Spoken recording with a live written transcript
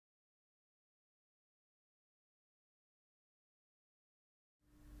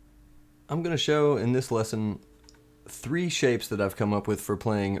I'm going to show in this lesson 3 shapes that I've come up with for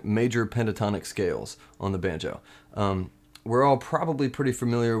playing major pentatonic scales on the banjo. We're all probably pretty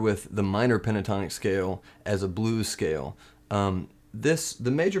familiar with the minor pentatonic scale as a blues scale. The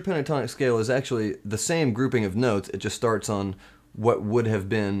major pentatonic scale is actually the same grouping of notes. It just starts on what would have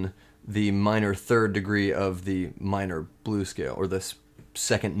been the minor 3rd degree of the minor blues scale, or the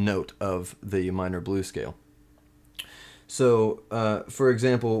second note of the minor blues scale. So, for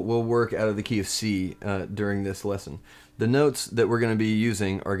example, we'll work out of the key of C during this lesson. The notes that we're going to be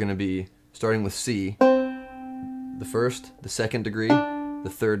using are going to be starting with C, the 1st, the 2nd degree, the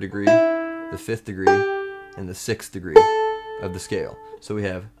 3rd degree, the 5th degree, and the 6th degree of the scale. So we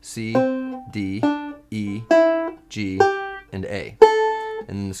have C, D, E, G, and A.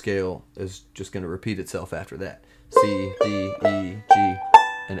 And then the scale is just going to repeat itself after that. C, D, E, G,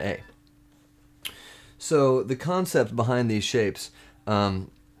 and A. So the concept behind these shapes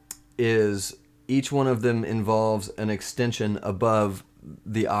is each one of them involves an extension above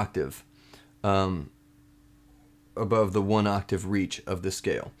the octave, above the 1 octave reach of the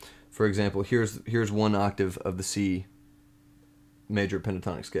scale. For example, here's 1 octave of the C major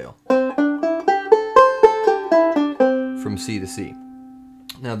pentatonic scale, from C to C.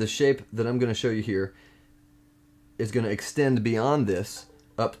 Now the shape that I'm going to show you here is going to extend beyond this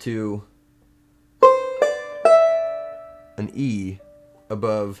up to an E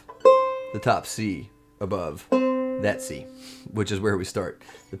above the top C above that C, which is where we start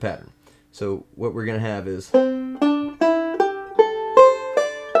the pattern. So what we're going to have is and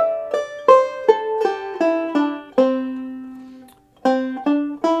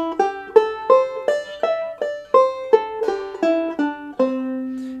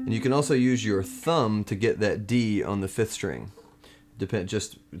you can also use your thumb to get that D on the 5th string.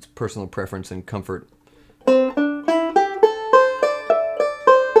 It's personal preference and comfort.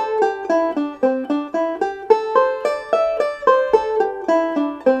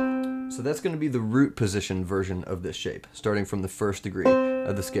 So that's going to be the root position version of this shape, starting from the 1st degree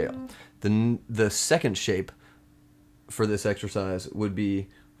of the scale. The second shape for this exercise would be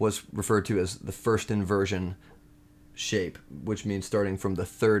what's referred to as the 1st inversion shape, which means starting from the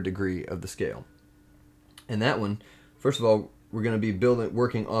 3rd degree of the scale. And that one, first of all, we're going to be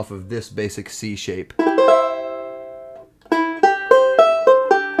working off of this basic C shape.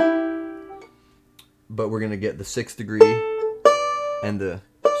 But we're going to get the 6th degree and the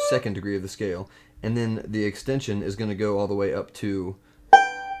 2nd degree of the scale, and then the extension is going to go all the way up to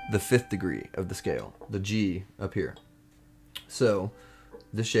the 5th degree of the scale, the G up here. So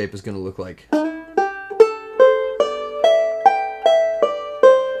this shape is going to look like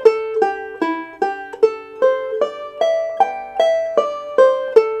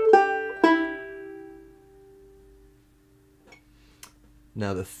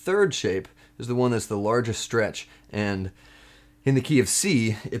now. The 3rd shape is the one that's the largest stretch, and in the key of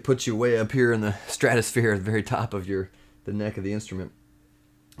C, it puts you way up here in the stratosphere at the very top of the neck of the instrument.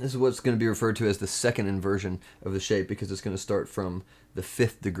 This is what's going to be referred to as the 2nd inversion of the shape, because it's going to start from the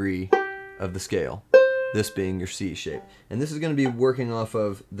 5th degree of the scale, this being your C shape. And this is going to be working off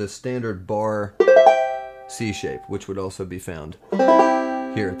of the standard bar C shape, which would also be found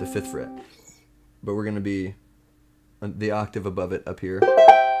here at the 5th fret. But we're going to be the octave above it up here.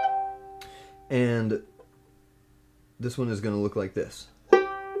 And this one is going to look like this.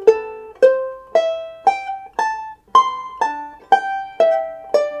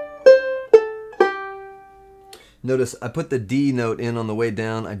 Notice I put the D note in on the way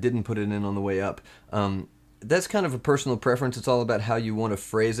down. I didn't put it in on the way up. That's kind of a personal preference. It's all about how you want to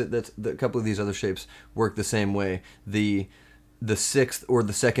phrase it. A couple of these other shapes work the same way. The 6th or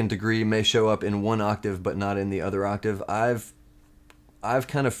the 2nd degree may show up in 1 octave but not in the other octave. I've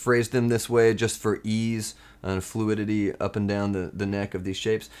kind of phrased them this way just for ease and fluidity up and down the neck of these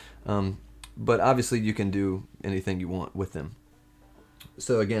shapes. But obviously you can do anything you want with them.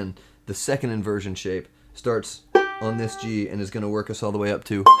 So again, the 2nd inversion shape starts on this G and is going to work us all the way up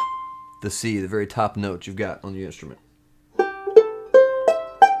to the C, the very top note you've got on the instrument.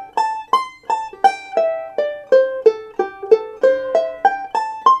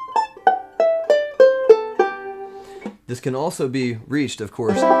 This can also be reached, of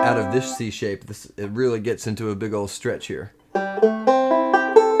course, out of this C shape. It really gets into a big old stretch here.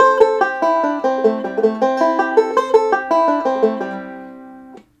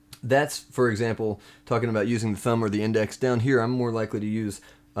 That's, for example, talking about using the thumb or the index. Down here, I'm more likely to use,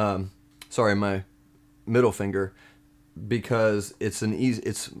 my middle finger, because it's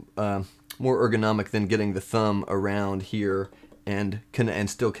more ergonomic than getting the thumb around here and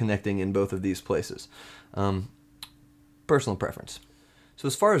still connecting in both of these places. Personal preference. So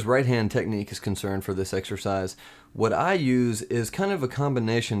as far as right hand technique is concerned for this exercise, what I use is kind of a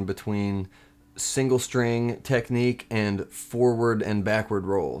combination between single string technique and forward and backward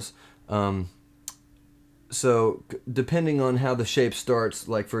rolls. So depending on how the shape starts,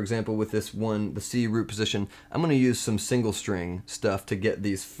 like for example with this one, the C root position, I'm going to use some single string stuff to get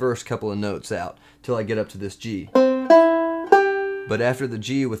these first couple of notes out till I get up to this G. But after the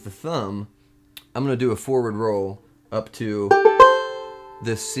G with the thumb, I'm going to do a forward roll up to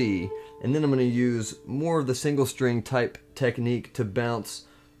this C, and then I'm going to use more of the single string type technique to bounce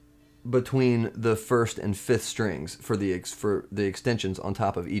between the first and fifth strings for the extensions on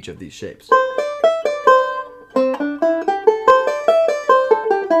top of each of these shapes.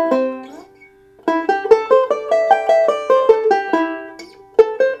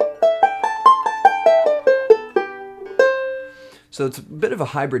 So it's a bit of a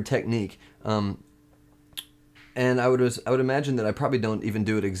hybrid technique. And I would imagine that I probably don't even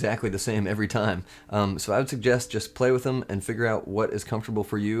do it exactly the same every time. So I would suggest just play with them and figure out what is comfortable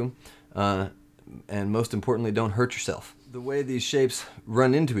for you. And most importantly, don't hurt yourself. The way these shapes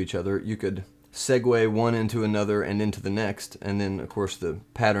run into each other, you could segue one into another and into the next. And then, of course, the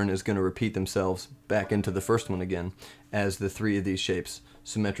pattern is going to repeat themselves back into the first one again as the three of these shapes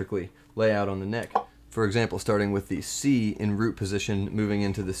symmetrically lay out on the neck. For example, starting with the C in root position, moving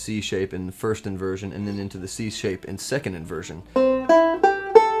into the C shape in first inversion, and then into the C shape in second inversion.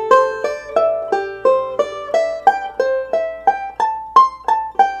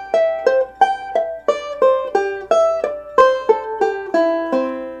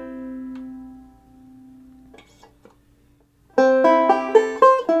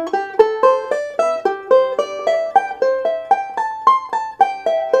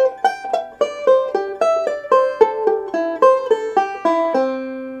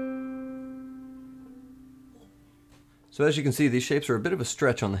 So as you can see, these shapes are a bit of a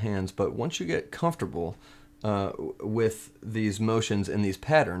stretch on the hands, but once you get comfortable with these motions and these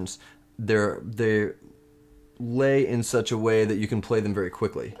patterns, they lay in such a way that you can play them very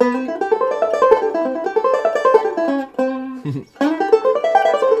quickly.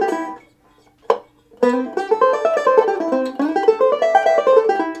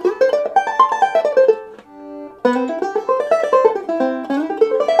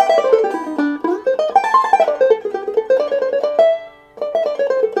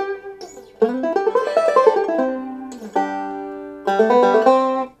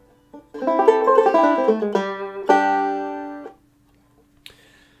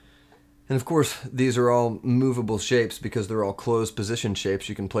 And of course, these are all movable shapes because they're all closed position shapes.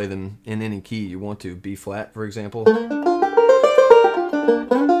 You can play them in any key you want to. B flat, for example. You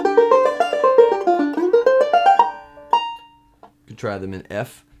could try them in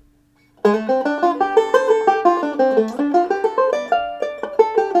F.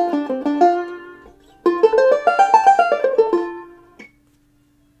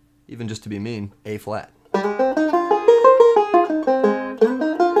 Even just to be mean, A flat.